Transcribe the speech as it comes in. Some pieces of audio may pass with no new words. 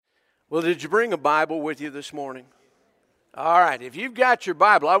Well, did you bring a Bible with you this morning? All right, if you've got your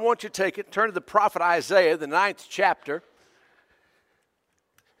Bible, I want you to take it and turn to the prophet Isaiah, the 9th chapter.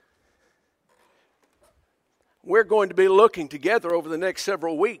 We're going to be looking together over the next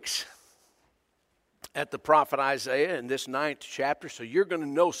several weeks at the prophet Isaiah in this 9th chapter, so you're going to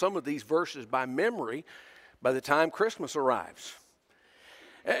know some of these verses by memory by the time Christmas arrives.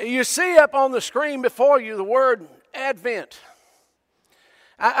 You see up on the screen before you the word Advent.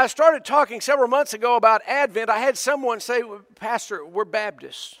 I started talking several months ago about Advent. I had someone say, "Pastor, we're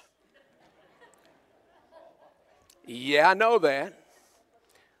Baptists." Yeah, I know that.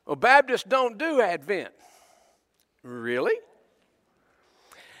 Well, Baptists don't do Advent. Really?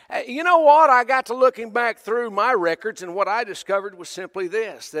 You know what? I got to looking back through my records, and what I discovered was simply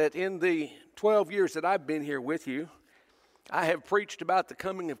this, that in the 12 years that I've been here with you, I have preached about the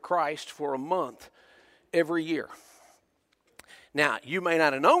coming of Christ for a month every year. Now, you may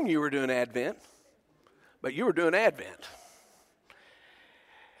not have known you were doing Advent, but you were doing Advent.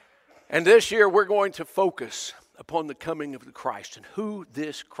 And this year we're going to focus upon the coming of the Christ and who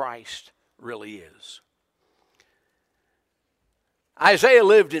this Christ really is. Isaiah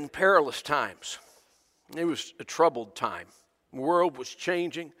lived in perilous times. It was a troubled time. The world was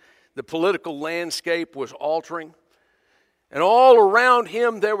changing. The political landscape was altering. And all around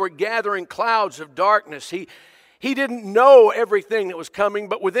him there were gathering clouds of darkness. He didn't know everything that was coming,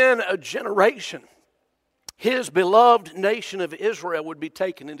 but within a generation, his beloved nation of Israel would be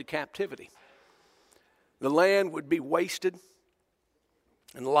taken into captivity. The land would be wasted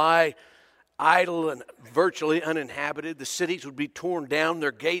and lie idle and virtually uninhabited. The cities would be torn down.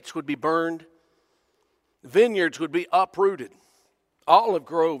 Their gates would be burned. Vineyards would be uprooted. Olive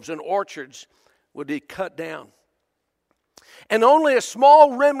groves and orchards would be cut down. And only a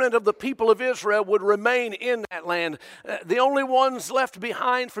small remnant of the people of Israel would remain in that land. The only ones left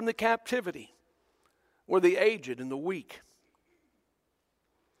behind from the captivity were the aged and the weak.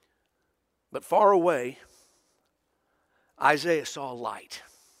 But far away, Isaiah saw light.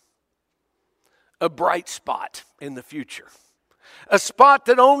 A bright spot in the future. A spot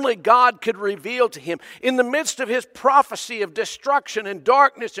that only God could reveal to him. In the midst of his prophecy of destruction and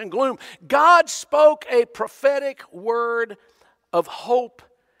darkness and gloom, God spoke a prophetic word of hope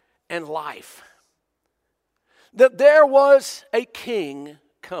and life. That there was a king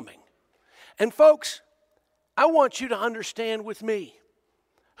coming. And folks, I want you to understand with me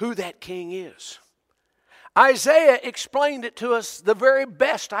who that king is. Isaiah explained it to us the very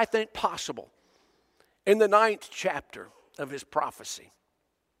best I think possible in the 9th chapter of his prophecy.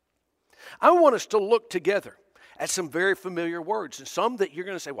 I want us to look together at some very familiar words, and some that you're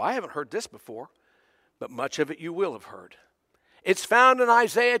going to say, well, I haven't heard this before, but much of it you will have heard. It's found in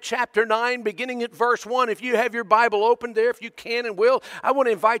Isaiah chapter 9, beginning at verse 1. If you have your Bible open there, if you can and will, I want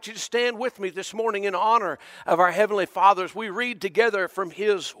to invite you to stand with me this morning in honor of our Heavenly Father as we read together from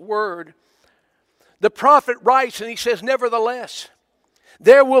His Word. The prophet writes, and he says, "Nevertheless,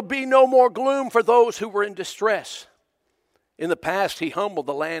 there will be no more gloom for those who were in distress. In the past, He humbled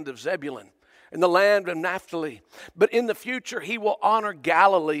the land of Zebulun and the land of Naphtali. But in the future, He will honor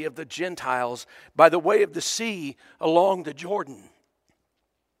Galilee of the Gentiles by the way of the sea along the Jordan.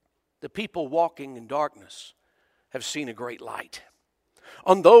 The people walking in darkness have seen a great light.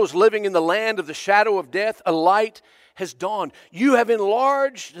 On those living in the land of the shadow of death, a light has dawned. You have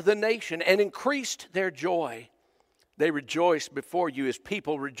enlarged the nation and increased their joy. They rejoice before you as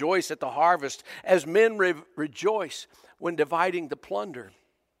people rejoice at the harvest, as men rejoice when dividing the plunder.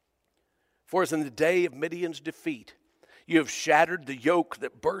 For as in the day of Midian's defeat, you have shattered the yoke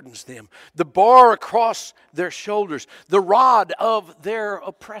that burdens them, the bar across their shoulders, the rod of their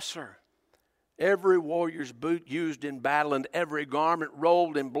oppressor. Every warrior's boot used in battle and every garment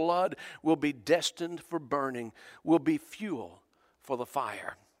rolled in blood will be destined for burning, will be fuel for the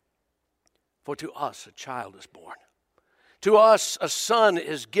fire. For to us a child is born. To us a son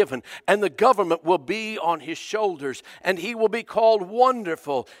is given, and the government will be on his shoulders, and he will be called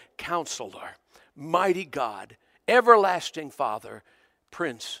Wonderful Counselor, Mighty God, Everlasting Father,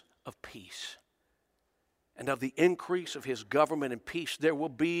 Prince of Peace. And of the increase of his government and peace there will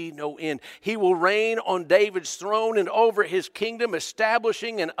be no end. He will reign on David's throne and over his kingdom,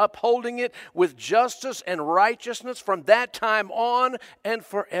 establishing and upholding it with justice and righteousness from that time on and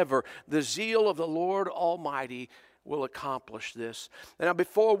forever. The zeal of the Lord Almighty will accomplish this." Now,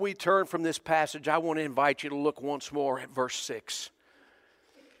 before we turn from this passage, I want to invite you to look once more at verse 6.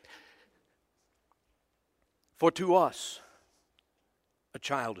 "For to us a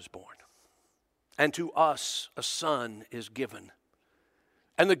child is born, and to us a son is given.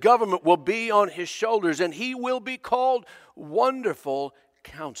 And the government will be on his shoulders, and he will be called Wonderful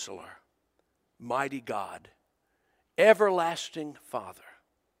Counselor, mighty God, everlasting Father,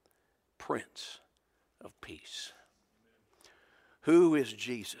 Prince of Peace. Who is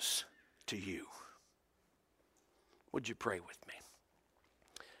Jesus to you? Would you pray with me?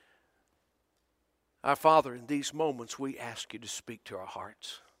 Our Father, in these moments we ask you to speak to our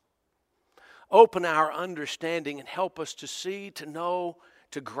hearts. Open our understanding and help us to see, to know,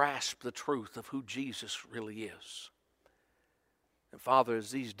 to grasp the truth of who Jesus really is. And Father,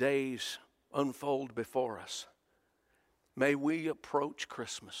 as these days unfold before us, may we approach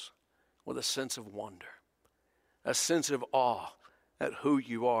Christmas with a sense of wonder, a sense of awe at who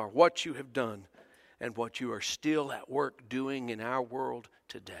you are, what you have done, and what you are still at work doing in our world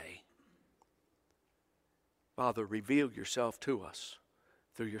today. Father, reveal yourself to us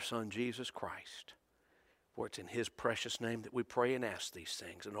through your Son, Jesus Christ. For it's in his precious name that we pray and ask these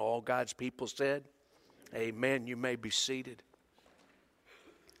things. And all God's people said, amen. You may be seated.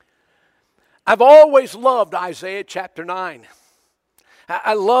 I've always loved Isaiah chapter 9.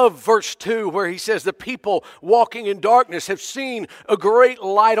 I love verse 2 where he says, the people walking in darkness have seen a great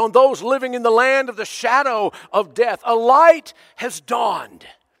light. On those living in the land of the shadow of death, a light has dawned.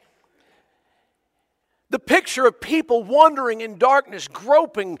 The picture of people wandering in darkness,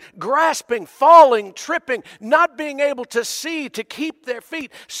 groping, grasping, falling, tripping, not being able to see, to keep their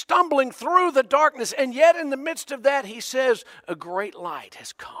feet, stumbling through the darkness. And yet in the midst of that, he says, a great light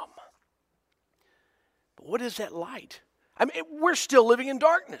has come. But what is that light? I mean, we're still living in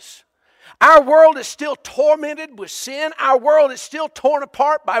darkness. Our world is still tormented with sin. Our world is still torn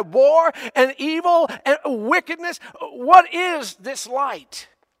apart by war and evil and wickedness. What is this light?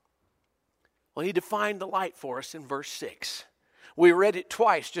 Well, he defined the light for us in verse 6. We read it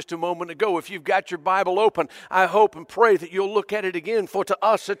twice just a moment ago. If you've got your Bible open, I hope and pray that you'll look at it again. For to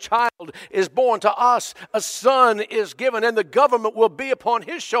us a child is born, to us a son is given, and the government will be upon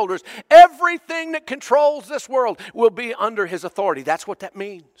his shoulders. Everything that controls this world will be under his authority. That's what that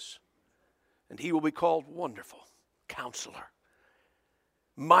means. And he will be called Wonderful Counselor,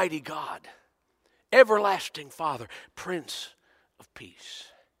 Mighty God, Everlasting Father, Prince of Peace.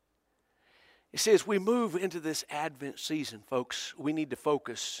 You see, as we move into this Advent season, folks, we need to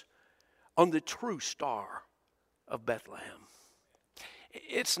focus on the true star of Bethlehem.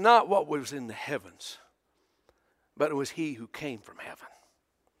 It's not what was in the heavens, but it was he who came from heaven.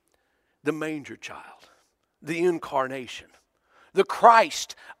 The manger child, the incarnation, the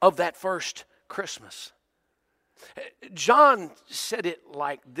Christ of that first Christmas. John said it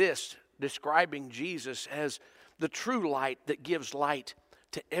like this, describing Jesus as the true light that gives light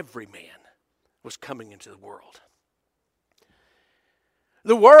to every man was coming into the world.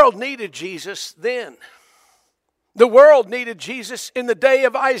 The world needed Jesus then. The world needed Jesus in the day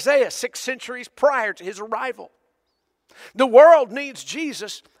of Isaiah, 6 centuries prior to his arrival. The world needs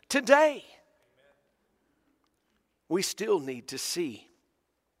Jesus today. We still need to see,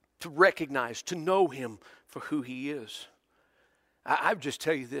 to recognize, to know him for who he is. I just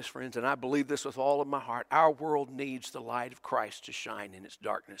tell you this, friends, and I believe this with all of my heart. Our world needs the light of Christ to shine in its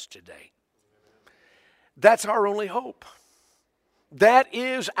darkness today. That's our only hope. That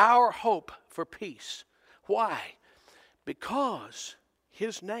is our hope for peace. Why? Because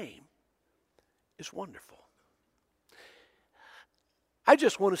his name is wonderful. I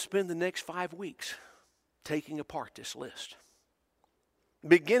just want to spend the next 5 weeks taking apart this list.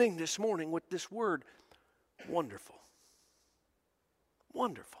 Beginning this morning with this word, wonderful.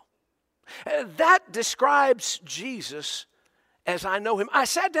 Wonderful. That describes Jesus as I know him. I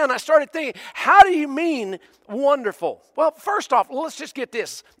sat down, I started thinking, how do you mean wonderful? Well, first off, let's just get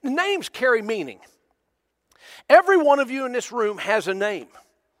this. Names carry meaning. Every one of you in this room has a name.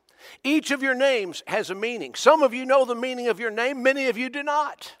 Each of your names has a meaning. Some of you know the meaning of your name, many of you do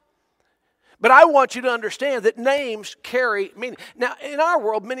not. But I want you to understand that names carry meaning. Now, in our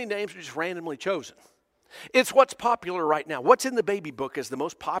world, many names are just randomly chosen. It's what's popular right now. What's in the baby book is the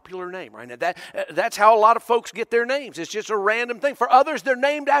most popular name right now. That's how a lot of folks get their names. It's just a random thing. For others, they're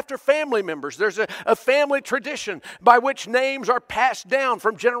named after family members. There's a family tradition by which names are passed down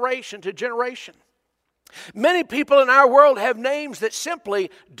from generation to generation. Many people in our world have names that simply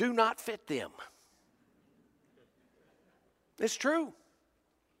do not fit them. It's true.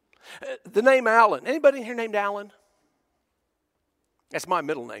 The name Alan. Anybody in here named Alan? That's my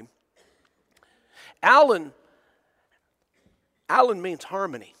middle name. Alan means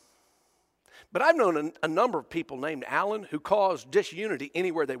harmony. But I've known a number of people named Alan who caused disunity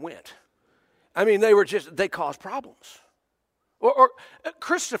anywhere they went. I mean, they caused problems. Or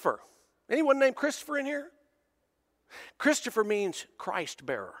Christopher. Anyone named Christopher in here? Christopher means Christ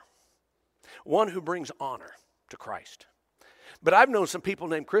bearer. One who brings honor to Christ. But I've known some people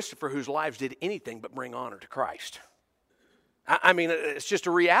named Christopher whose lives did anything but bring honor to Christ. I mean, it's just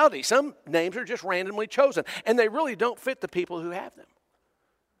a reality. Some names are just randomly chosen, and they really don't fit the people who have them.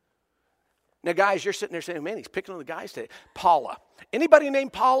 Now, guys, you're sitting there saying, man, he's picking on the guys today. Paula. Anybody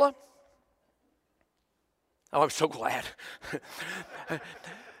named Paula? Oh, I'm so glad.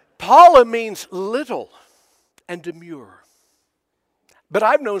 Paula means little and demure. But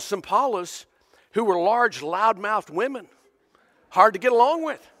I've known some Paulas who were large, loud-mouthed women, hard to get along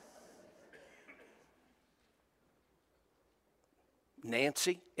with.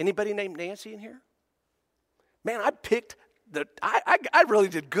 Nancy. Anybody named Nancy in here? Man, I really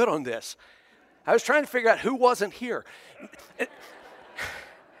did good on this. I was trying to figure out who wasn't here.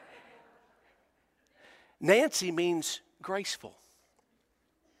 Nancy means graceful.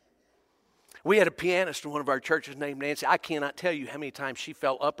 We had a pianist in one of our churches named Nancy. I cannot tell you how many times she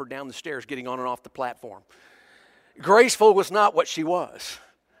fell up or down the stairs getting on and off the platform. Graceful was not what she was,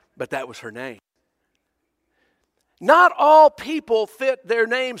 but that was her name. Not all people fit their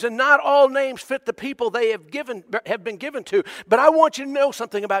names, and not all names fit the people they have been given to. But I want you to know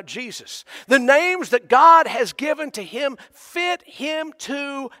something about Jesus. The names that God has given to him fit him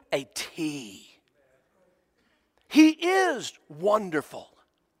to a T. He is wonderful.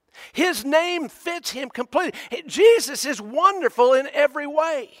 His name fits him completely. Jesus is wonderful in every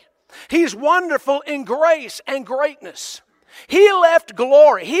way. He's wonderful in grace and greatness. He left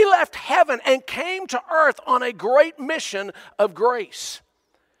glory, he left heaven and came to earth on a great mission of grace.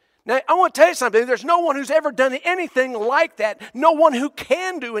 Now, I want to tell you something. There's no one who's ever done anything like that. No one who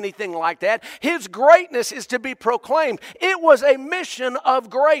can do anything like that. His greatness is to be proclaimed. It was a mission of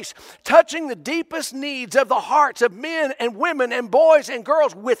grace, touching the deepest needs of the hearts of men and women and boys and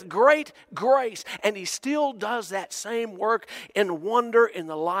girls with great grace. And he still does that same work and wonder in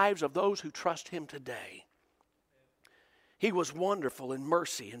the lives of those who trust him today. He was wonderful in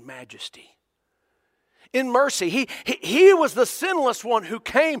mercy and majesty. In mercy, he was the sinless one who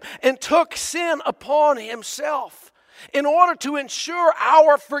came and took sin upon himself in order to ensure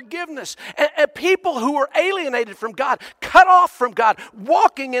our forgiveness. And people who were alienated from God, cut off from God,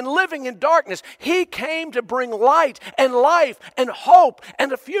 walking and living in darkness, he came to bring light and life and hope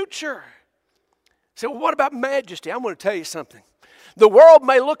and a future. So what about majesty? I'm going to tell you something. The world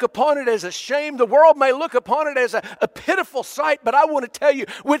may look upon it as a shame. The world may look upon it as a pitiful sight. But I want to tell you,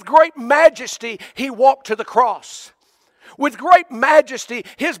 with great majesty, he walked to the cross. With great majesty,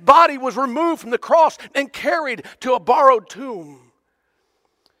 his body was removed from the cross and carried to a borrowed tomb.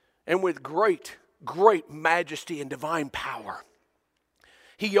 And with great, great majesty and divine power,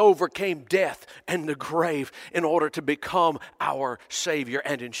 he overcame death and the grave in order to become our Savior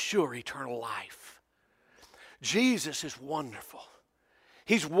and ensure eternal life. Jesus is wonderful.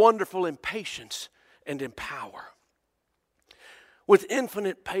 He's wonderful in patience and in power. With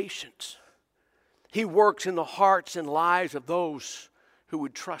infinite patience, he works in the hearts and lives of those who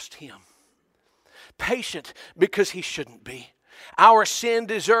would trust him. Patient because he shouldn't be. Our sin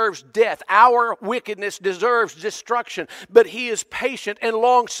deserves death. Our wickedness deserves destruction. But he is patient and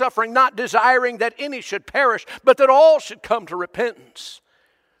long-suffering, not desiring that any should perish, but that all should come to repentance.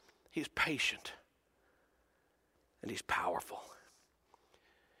 He's patient and he's powerful.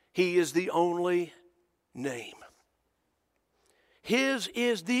 He is the only name. His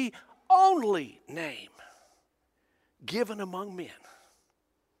is the only name given among men,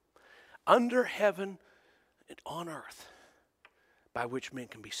 under heaven and on earth, by which men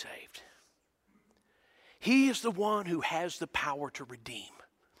can be saved. He is the one who has the power to redeem,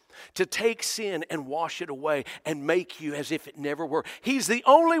 to take sin and wash it away and make you as if it never were. He's the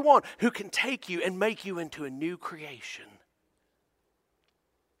only one who can take you and make you into a new creation.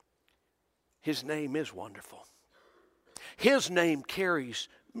 His name is wonderful. His name carries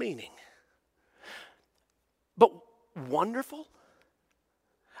meaning. But wonderful?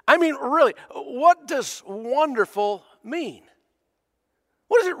 I mean, really, what does wonderful mean?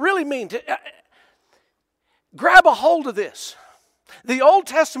 What does it really mean? Grab a hold of this. The Old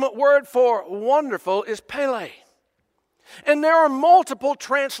Testament word for wonderful is Pele. And there are multiple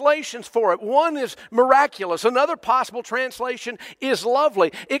translations for it. One is miraculous. Another possible translation is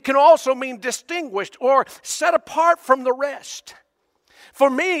lovely. It can also mean distinguished or set apart from the rest. For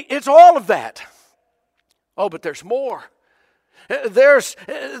me, it's all of that. Oh, but there's more. There's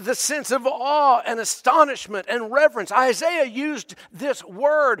the sense of awe and astonishment and reverence. Isaiah used this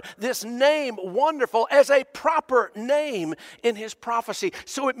word, this name, wonderful, as a proper name in his prophecy.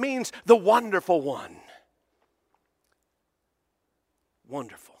 So it means the wonderful one.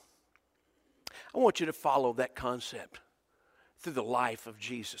 Wonderful. I want you to follow that concept through the life of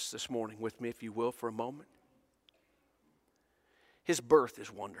Jesus this morning with me, if you will, for a moment. His birth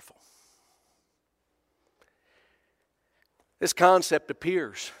is wonderful. This concept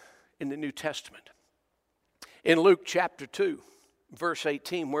appears in the New Testament. In Luke chapter 2, verse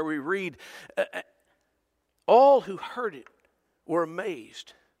 18, where we read, all who heard it were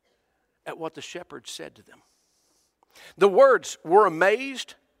amazed at what the shepherds said to them. The words "were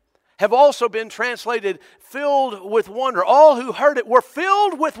amazed" have also been translated "filled with wonder." All who heard it were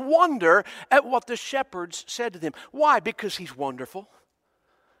filled with wonder at what the shepherds said to them. Why? Because He's wonderful.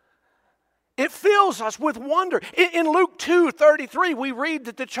 It fills us with wonder. In Luke 2:33, we read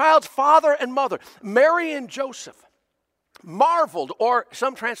that the child's father and mother, Mary and Joseph, marveled, or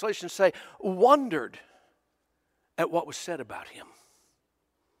some translations say, wondered at what was said about Him.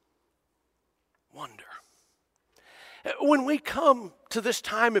 Wonder. When we come to this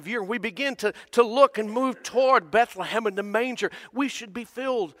time of year, we begin to look and move toward Bethlehem and the manger, we should be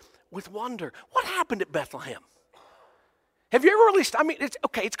filled with wonder. What happened at Bethlehem? Have you ever really,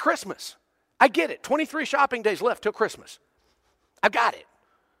 it's Christmas. I get it. 23 shopping days left till Christmas. I've got it.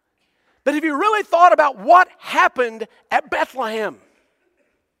 But have you really thought about what happened at Bethlehem?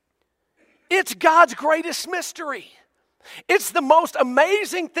 It's God's greatest mystery. It's the most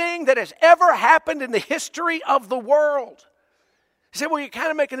amazing thing that has ever happened in the history of the world. You say, well, you're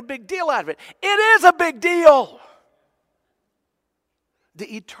kind of making a big deal out of it. It is a big deal.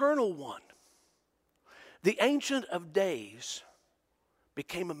 The Eternal One, the Ancient of Days,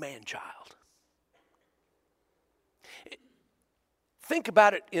 became a man-child. Think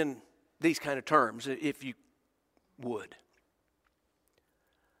about it in these kind of terms, if you would.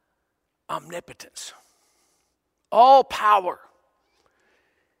 Omnipotence. All power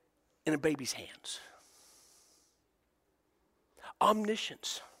in a baby's hands.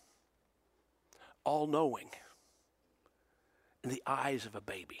 Omniscience. All knowing in the eyes of a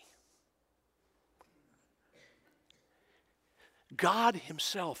baby. God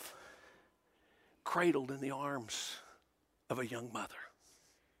Himself cradled in the arms of a young mother.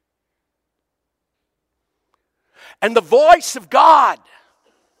 And the voice of God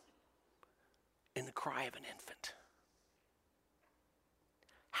in the cry of an infant.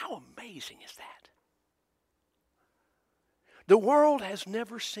 How amazing is that? The world has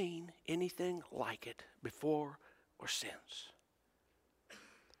never seen anything like it before or since.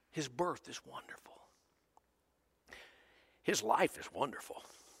 His birth is wonderful. His life is wonderful.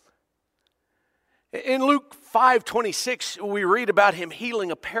 In Luke 5:26, we read about Him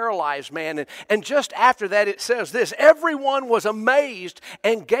healing a paralyzed man. And just after that, it says this: everyone was amazed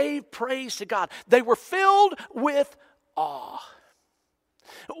and gave praise to God. They were filled with awe.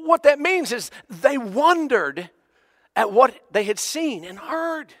 What that means is they wondered at what they had seen and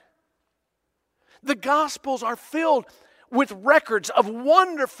heard. The Gospels are filled with records of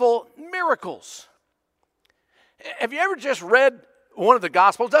wonderful miracles. Have you ever just read one of the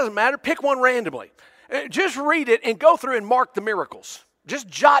Gospels? Doesn't matter. Pick one randomly. Just read it and go through and mark the miracles. Just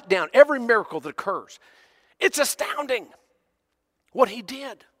jot down every miracle that occurs. It's astounding what He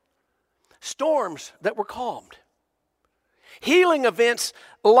did. Storms that were calmed. Healing events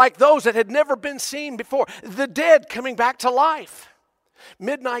like those that had never been seen before. The dead coming back to life.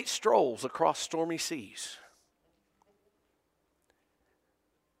 Midnight strolls across stormy seas.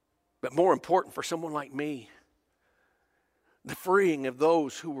 But more important for someone like me, the freeing of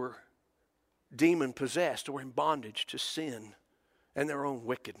those who were demon-possessed or in bondage to sin and their own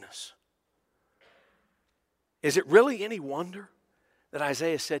wickedness. Is it really any wonder that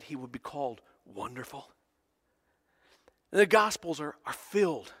Isaiah said He would be called wonderful? The Gospels are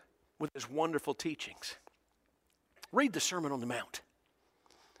filled with His wonderful teachings. Read the Sermon on the Mount.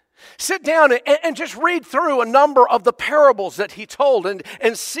 Sit down and just read through a number of the parables that He told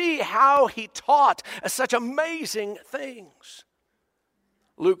and see how He taught such amazing things.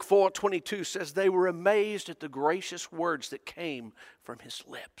 Luke 4:22 says they were amazed at the gracious words that came from His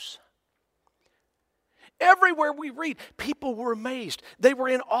lips. Everywhere we read, people were amazed. They were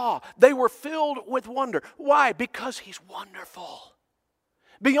in awe. They were filled with wonder. Why? Because He's wonderful.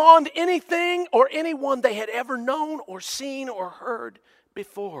 Beyond anything or anyone they had ever known or seen or heard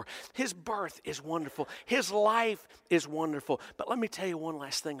before. His birth is wonderful. His life is wonderful. But let me tell you one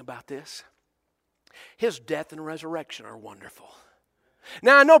last thing about this. His death and resurrection are wonderful.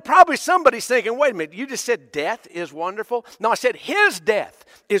 Now, I know probably somebody's thinking, wait a minute, you just said death is wonderful? No, I said His death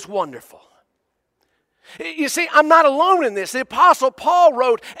is wonderful. You see, I'm not alone in this. The Apostle Paul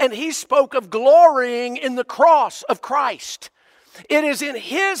wrote, and he spoke of glorying in the cross of Christ. It is in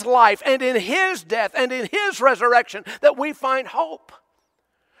His life and in His death and in His resurrection that we find hope.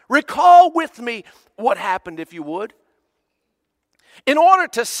 Recall with me what happened, if you would. In order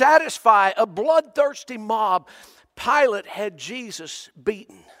to satisfy a bloodthirsty mob, Pilate had Jesus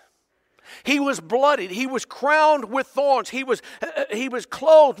beaten. He was bloodied. He was crowned with thorns. He was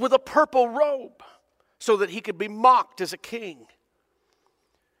clothed with a purple robe so that he could be mocked as a king.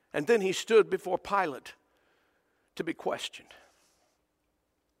 And then he stood before Pilate to be questioned.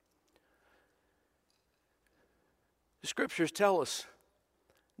 The scriptures tell us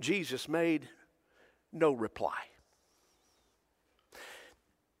Jesus made no reply.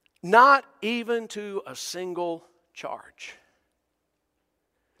 Not even to a single charge.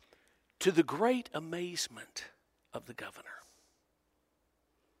 To the great amazement of the governor.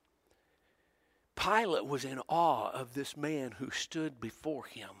 Pilate was in awe of this man who stood before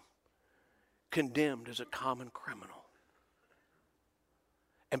him, condemned as a common criminal.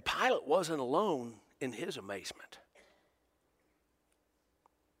 And Pilate wasn't alone in his amazement.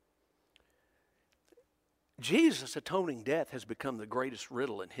 Jesus' atoning death has become the greatest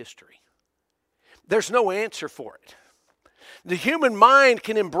riddle in history. There's no answer for it. The human mind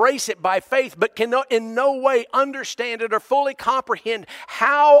can embrace it by faith, but can in no way understand it or fully comprehend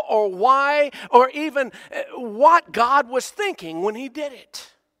how or why or even what God was thinking when He did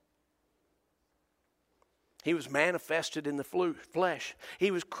it. He was manifested in the flesh.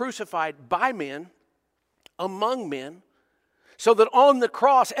 He was crucified by men, among men, so that on the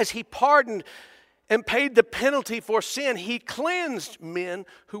cross, as He pardoned and paid the penalty for sin, He cleansed men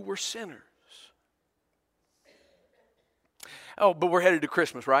who were sinners. Oh, but we're headed to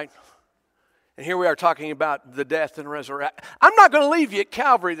Christmas, right? And here we are talking about the death and resurrection. I'm not going to leave you at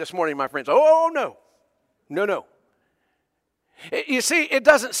Calvary this morning, my friends. Oh, no. No. You see, it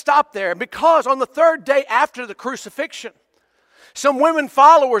doesn't stop there, because on the third day after the crucifixion, some women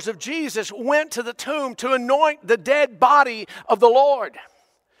followers of Jesus went to the tomb to anoint the dead body of the Lord.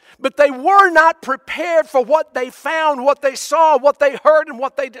 But they were not prepared for what they found, what they saw, what they heard, and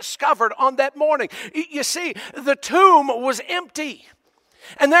what they discovered on that morning. You see, the tomb was empty.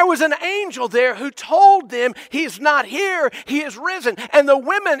 And there was an angel there who told them, He's not here, He is risen. And the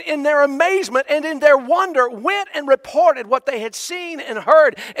women, in their amazement and in their wonder, went and reported what they had seen and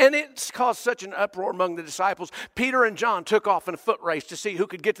heard. And it caused such an uproar among the disciples. Peter and John took off in a foot race to see who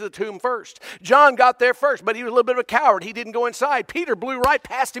could get to the tomb first. John got there first, but he was a little bit of a coward. He didn't go inside. Peter blew right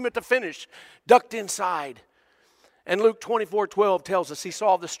past him at the finish, ducked inside. And Luke 24:12 tells us he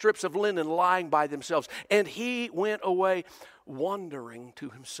saw the strips of linen lying by themselves, and he went away wondering to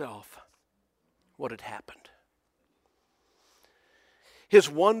himself what had happened. His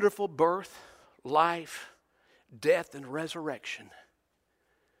wonderful birth, life, death, and resurrection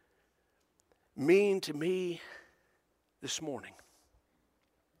mean to me this morning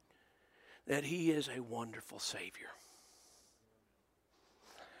that He is a wonderful Savior.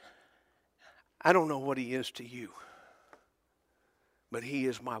 I don't know what He is to you, but He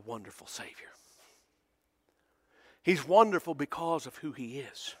is my wonderful Savior. He's wonderful because of who He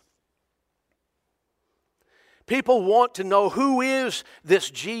is. People want to know, who is this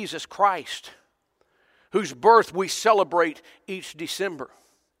Jesus Christ whose birth we celebrate each December?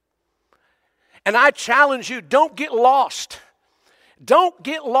 And I challenge you, don't get lost. Don't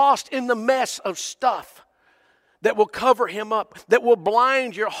get lost in the mess of stuff that will cover Him up, that will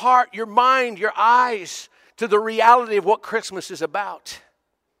blind your heart, your mind, your eyes to the reality of what Christmas is about.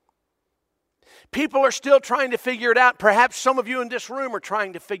 People are still trying to figure it out. Perhaps some of you in this room are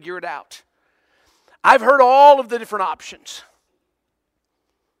trying to figure it out. I've heard all of the different options.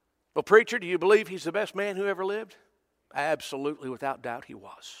 Well, preacher, do you believe He's the best man who ever lived? Absolutely, without doubt, He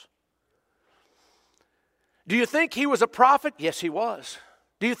was. Do you think He was a prophet? Yes, He was.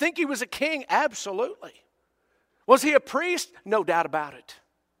 Do you think He was a king? Absolutely. Was He a priest? No doubt about it.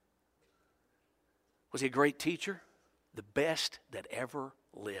 Was He a great teacher? The best that ever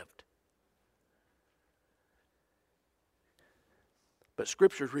lived. But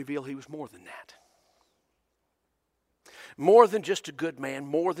Scriptures reveal He was more than that. More than just a good man,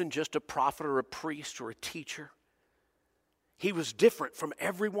 more than just a prophet or a priest or a teacher. He was different from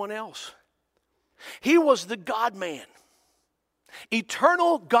everyone else. He was the God-man.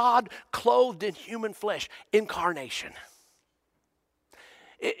 Eternal God clothed in human flesh, incarnation.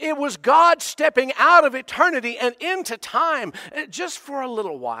 It was God stepping out of eternity and into time just for a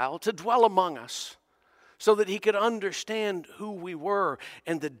little while to dwell among us, so that He could understand who we were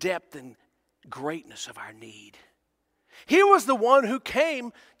and the depth and greatness of our need. He was the one who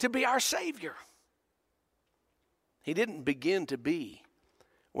came to be our Savior. He didn't begin to be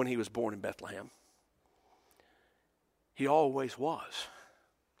when He was born in Bethlehem. He always was.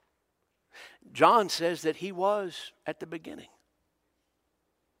 John says that He was at the beginning.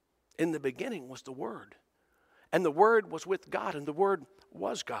 In the beginning was the Word, and the Word was with God, and the Word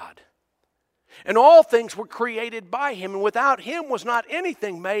was God. And all things were created by him, and without him was not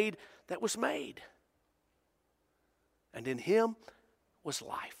anything made that was made. And in him was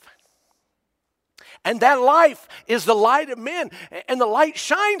life. And that life is the light of men, and the light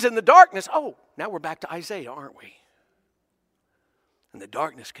shines in the darkness. Oh, now we're back to Isaiah, aren't we? And the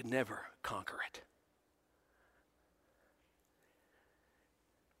darkness could never conquer it.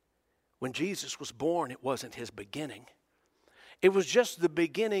 When Jesus was born, it wasn't his beginning. It was just the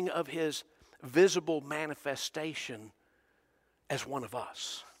beginning of his visible manifestation as one of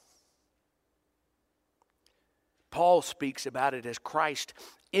us. Paul speaks about it as Christ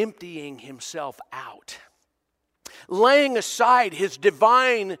emptying himself out, laying aside his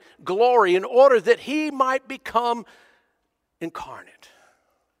divine glory in order that he might become incarnate.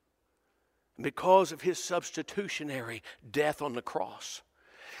 And because of his substitutionary death on the cross,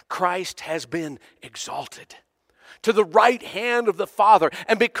 Christ has been exalted to the right hand of the Father.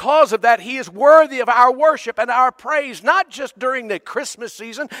 And because of that, he is worthy of our worship and our praise, not just during the Christmas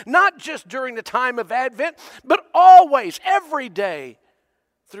season, not just during the time of Advent, but always, every day,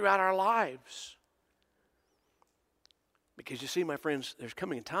 throughout our lives. Because you see, my friends, there's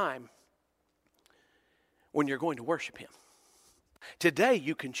coming a time when you're going to worship him. Today,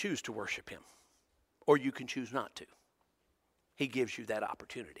 you can choose to worship him, or you can choose not to. He gives you that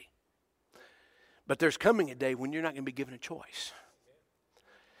opportunity. But there's coming a day when you're not going to be given a choice.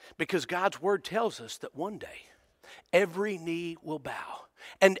 Because God's word tells us that one day every knee will bow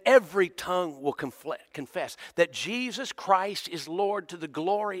and every tongue will confess that Jesus Christ is Lord to the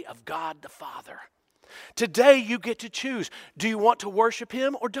glory of God the Father. Today you get to choose. Do you want to worship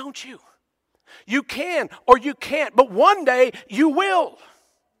him or don't you? You can or you can't, but one day you will.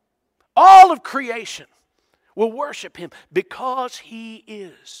 All of creation will worship him because he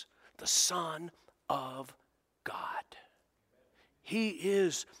is the Son of God. He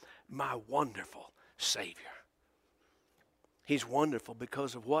is my wonderful Savior. He's wonderful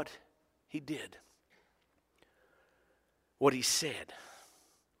because of what he did, what he said,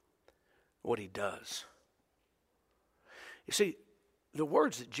 what he does. You see, the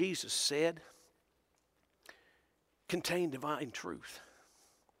words that Jesus said contain divine truth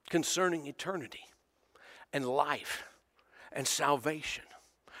concerning eternity and life and salvation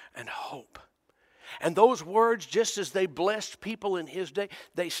and hope. And those words, just as they blessed people in his day,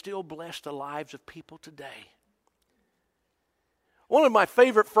 they still bless the lives of people today. One of my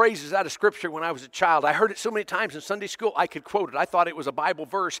favorite phrases out of Scripture when I was a child, I heard it so many times in Sunday school, I could quote it. I thought it was a Bible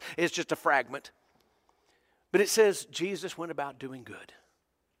verse. It's just a fragment. But it says, Jesus went about doing good.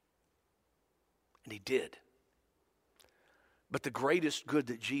 And he did. But the greatest good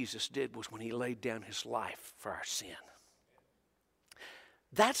that Jesus did was when he laid down his life for our sin.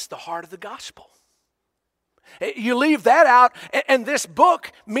 That's the heart of the gospel. You leave that out, and this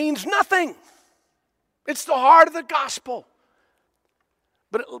book means nothing. It's the heart of the gospel.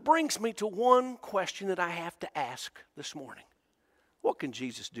 But it brings me to one question that I have to ask this morning. What can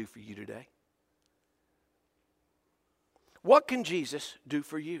Jesus do for you today? What can Jesus do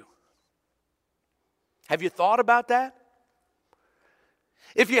for you? Have you thought about that?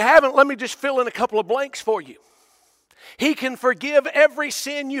 If you haven't, let me just fill in a couple of blanks for you. He can forgive every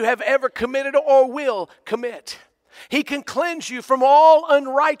sin you have ever committed or will commit. He can cleanse you from all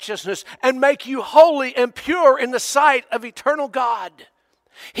unrighteousness and make you holy and pure in the sight of eternal God.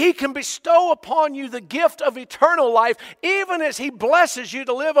 He can bestow upon you the gift of eternal life, even as he blesses you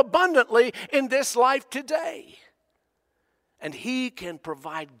to live abundantly in this life today. And he can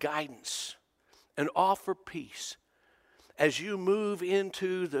provide guidance and offer peace as you move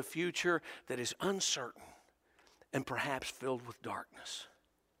into the future that is uncertain and perhaps filled with darkness.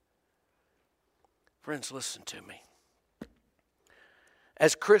 Friends, listen to me.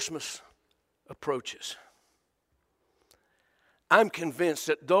 As Christmas approaches, I'm convinced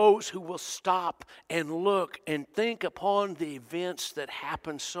that those who will stop and look and think upon the events that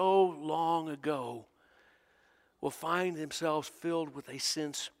happened so long ago will find themselves filled with a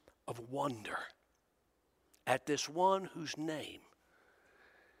sense of wonder at this one whose name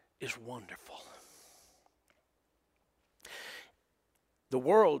is wonderful. The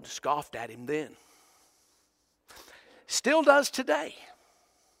world scoffed at him then. Still does today.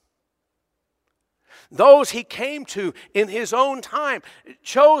 Those he came to in his own time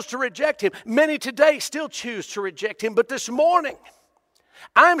chose to reject him. Many today still choose to reject him. But this morning,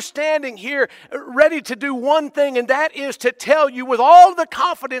 I'm standing here ready to do one thing, and that is to tell you with all the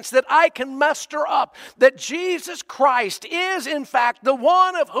confidence that I can muster up that Jesus Christ is in fact the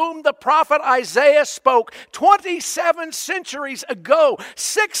one of whom the prophet Isaiah spoke 27 centuries ago,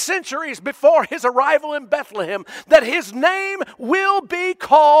 6 centuries before his arrival in Bethlehem, that his name will be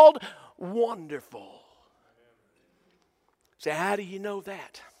called wonderful. Say, how do you know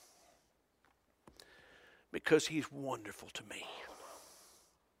that? Because He's wonderful to me.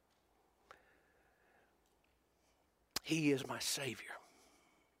 He is my Savior.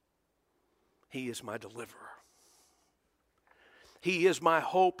 He is my deliverer. He is my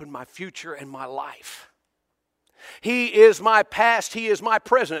hope and my future and my life. He is my past, He is my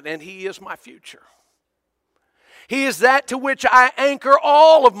present, and He is my future. He is that to which I anchor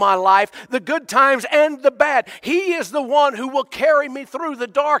all of my life, the good times and the bad. He is the one who will carry me through the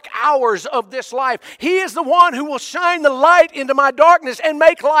dark hours of this life. He is the one who will shine the light into my darkness and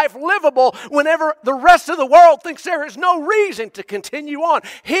make life livable whenever the rest of the world thinks there is no reason to continue on.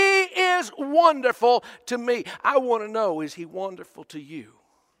 He is wonderful to me. I want to know, is He wonderful to you?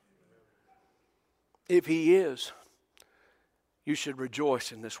 If He is, you should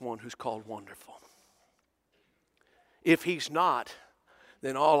rejoice in this one who's called wonderful. If He's not,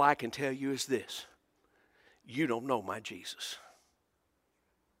 then all I can tell you is this: you don't know my Jesus.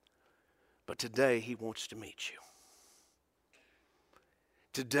 But today He wants to meet you.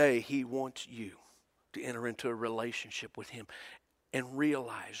 Today He wants you to enter into a relationship with Him and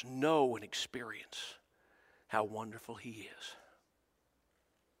realize, know, and experience how wonderful He is.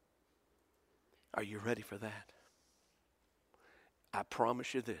 Are you ready for that? I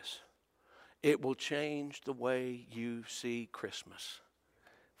promise you this. It will change the way you see Christmas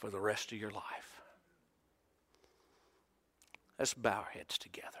for the rest of your life. Let's bow our heads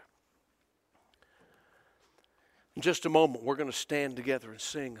together. In just a moment, we're going to stand together and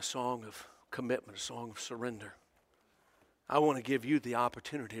sing a song of commitment, a song of surrender. I want to give you the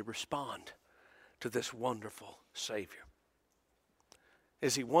opportunity to respond to this wonderful Savior.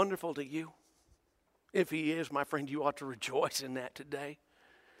 Is He wonderful to you? If He is, my friend, you ought to rejoice in that today.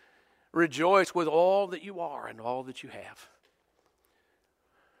 Rejoice with all that you are and all that you have.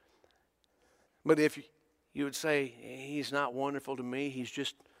 But if you would say, He's not wonderful to me, He's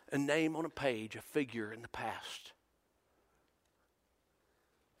just a name on a page, a figure in the past.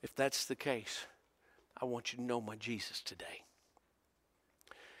 If that's the case, I want you to know my Jesus today.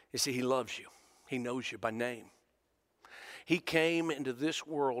 You see, He loves you. He knows you by name. He came into this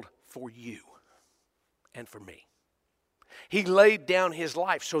world for you and for me. He laid down His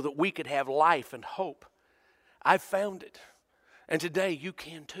life so that we could have life and hope. I found it. And today you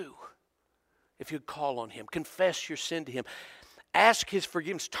can too. If you call on Him, confess your sin to Him, ask His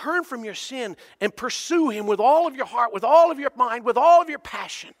forgiveness, turn from your sin and pursue Him with all of your heart, with all of your mind, with all of your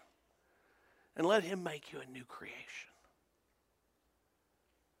passion. And let Him make you a new creation.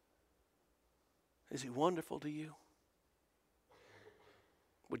 Is He wonderful to you?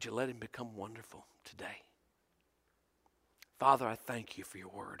 Would you let Him become wonderful today? Father, I thank You for Your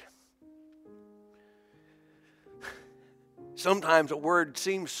word. Sometimes a word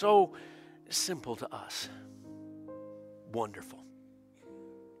seems so simple to us. Wonderful.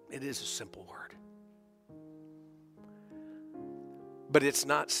 It is a simple word. But it's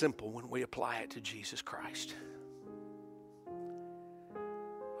not simple when we apply it to Jesus Christ.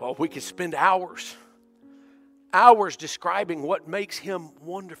 Oh, we could spend hours describing what makes Him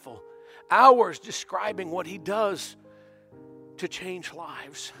wonderful. Hours describing what He does to change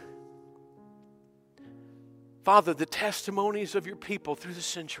lives. Father, the testimonies of Your people through the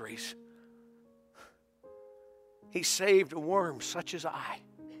centuries. He saved a worm such as I.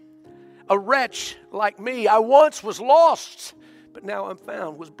 A wretch like me. I once was lost, but now I'm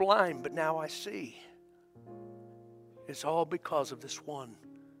found. Was blind, but now I see. It's all because of this one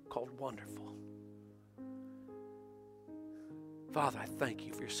called Wonderful. Father, I thank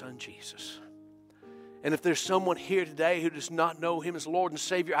You for Your Son, Jesus. And if there's someone here today who does not know Him as Lord and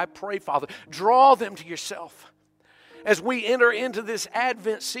Savior, I pray, Father, draw them to Yourself. As we enter into this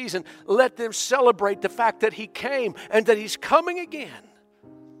Advent season, let them celebrate the fact that He came and that He's coming again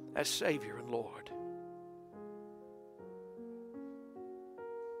as Savior and Lord.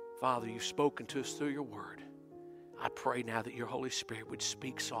 Father, You've spoken to us through Your word. I pray now that Your Holy Spirit would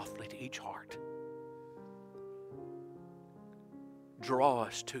speak softly to each heart. Draw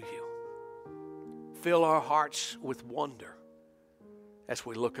us to You. Fill our hearts with wonder as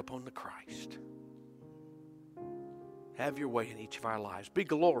we look upon the Christ. Have Your way in each of our lives. Be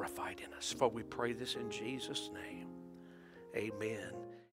glorified in us, for we pray this in Jesus' name. Amen.